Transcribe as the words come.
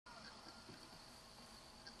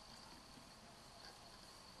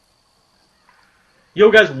Yo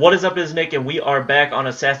guys, what is up? It's Nick, and we are back on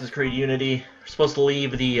Assassin's Creed Unity. We're supposed to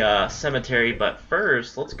leave the cemetery, but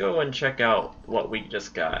first, let's go and check out what we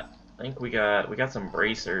just got. I think we got some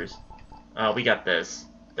bracers. We got this.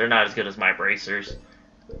 They're not as good as my bracers.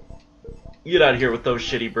 Get out of here with those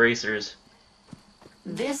shitty bracers.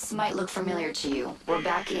 This might look familiar to you. We're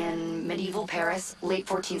back in medieval Paris, late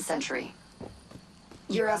 14th century.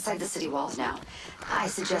 You're outside the city walls now. I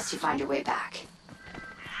suggest you find your way back.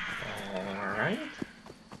 Alright.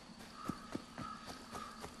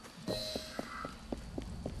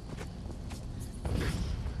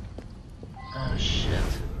 Oh shit.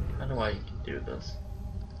 How do I do this?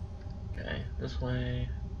 Okay, this way.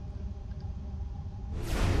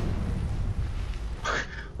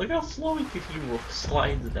 Look how slow he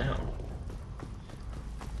slides down.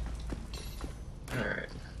 Alright.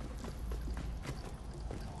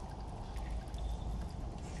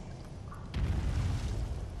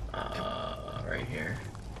 Right here.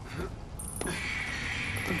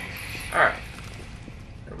 Alright.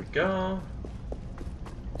 There we go.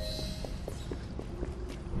 Let's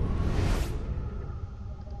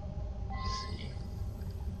see.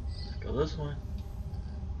 Go this way.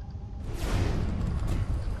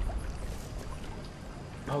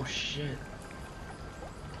 Oh shit.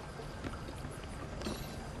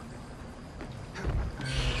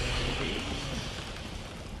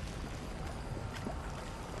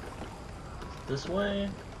 This way?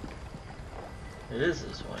 It is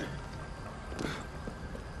this way.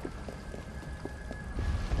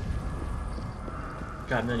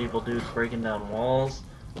 Got medieval dudes breaking down walls.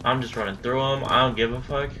 I'm just running through them. I don't give a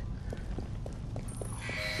fuck.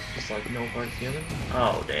 Just like no fucks given.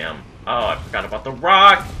 Oh damn. Oh, I forgot about the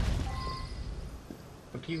rock!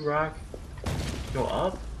 Fuck you, rock. Go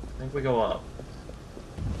up? I think we go up.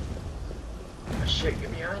 Oh, shit,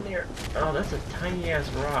 get behind here. Oh, that's a tiny ass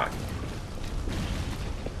rock.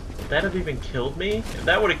 Would that have even killed me? If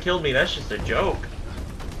that would have killed me, that's just a joke.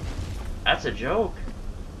 That's a joke.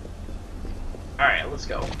 Alright, let's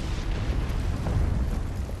go.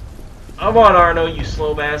 Come on, Arno, you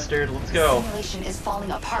slow bastard. Let's go. The simulation is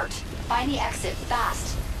falling apart. Find the exit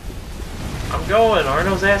fast. I'm going.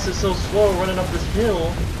 Arno's ass is so slow running up this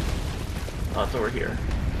hill. Oh, it's over here.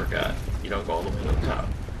 Forgot. You don't go all the way to the top.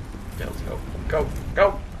 Okay, let's go. Go.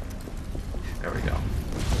 Go. There we go.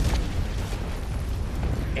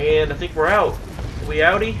 And I think we're out. Are we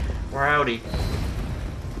outie? We're outie.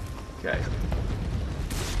 Okay.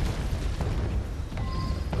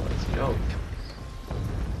 Let's go.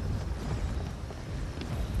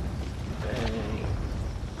 Bang.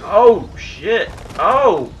 Oh, shit.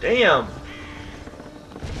 Oh, damn.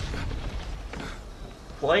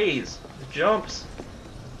 Plays. Jumps.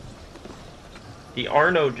 The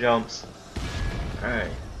Arno jumps. Alright.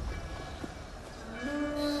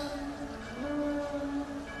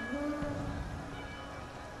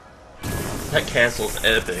 That castle's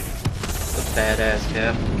epic. It's a badass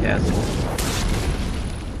castle.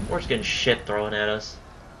 We're just getting shit thrown at us.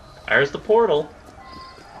 There's the portal.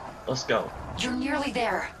 Let's go. You're nearly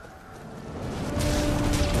there.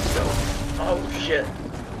 Let's go. Oh shit.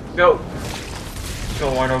 Go.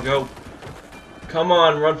 Go, Arno, go. Come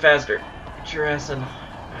on, run faster. Get your ass in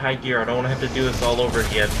high gear. I don't want to have to do this all over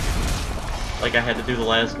again. Like I had to do the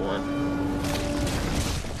last one.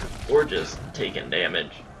 Or just taking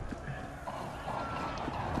damage.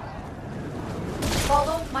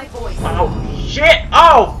 Follow my voice. Oh shit!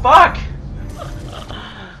 Oh fuck!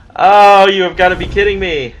 Oh, you have got to be kidding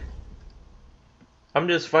me. I'm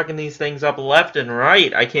just fucking these things up left and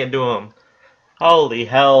right. I can't do them. Holy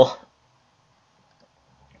hell.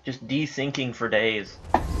 Just desyncing for days.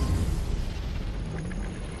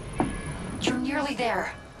 You're nearly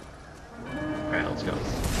there. Alright, let's go.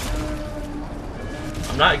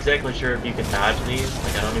 I'm not exactly sure if you can dodge these.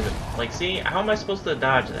 Like, I don't even... Like, see? How am I supposed to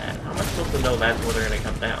dodge that? How am I supposed to know that's where they're gonna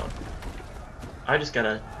come down? I just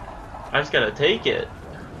gotta take it.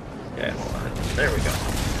 Okay, hold on. There we go.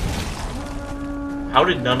 How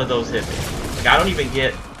did none of those hit me? Like, I don't even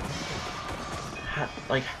get...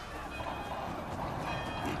 Like,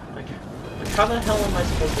 how the hell am I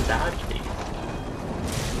supposed to dodge these?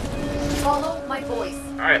 Follow my voice.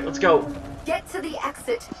 Alright, let's go. Get to the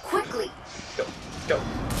exit quickly. Go. Go.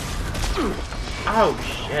 Oh,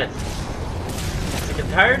 shit. I'm sick and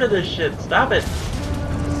tired of this shit. Stop it.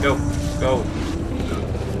 Go. Go.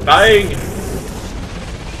 Bang!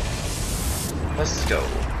 Let's go.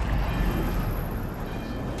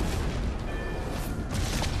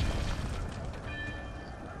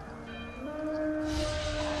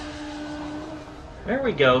 There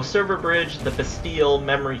we go. Server bridge, the Bastille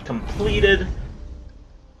memory completed.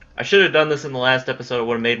 I should have done this in the last episode. It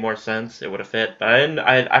would have made more sense. It would have fit. But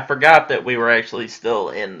I forgot that we were actually still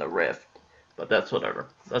in the rift. But that's whatever.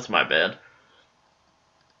 That's my bad.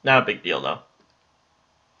 Not a big deal, though.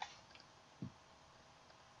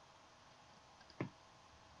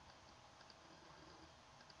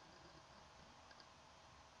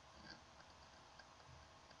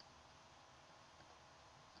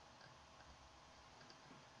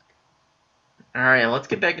 Alright, let's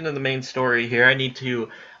get back into the main story here. I need to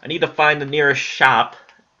find the nearest shop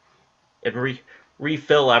and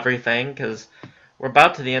refill everything, because we're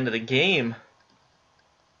about to the end of the game.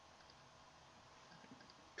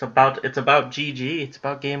 It's about GG. It's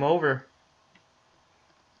about game over.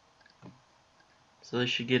 So this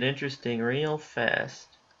should get interesting real fast.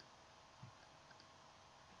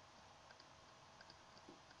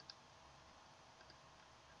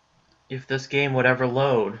 If this game would ever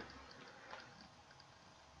load.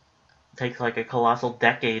 It takes like a colossal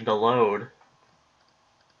decade to load.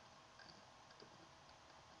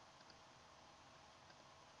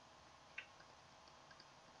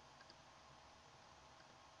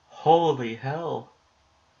 Holy hell.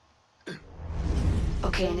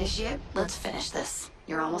 Okay, Initiate, let's finish this.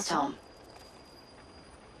 You're almost home.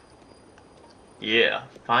 Yeah,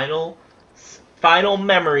 final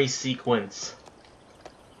memory sequence.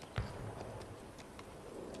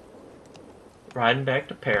 Riding back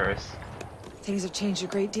to Paris. Things have changed a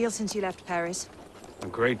great deal since you left Paris. A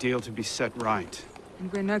great deal to be set right.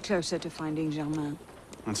 And we're no closer to finding Germain.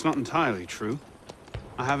 That's not entirely true.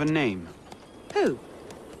 I have a name. Who?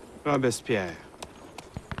 Robespierre.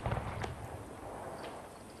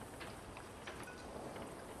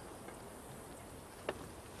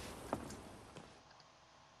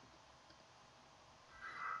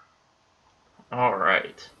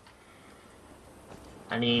 Alright.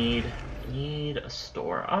 I need a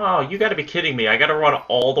store. Oh, you gotta be kidding me. I gotta run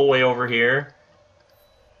all the way over here.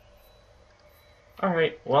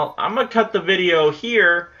 Alright, well, I'm gonna cut the video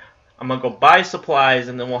here. I'm gonna go buy supplies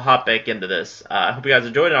and then we'll hop back into this. I hope you guys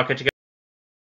enjoyed it. I'll catch you guys.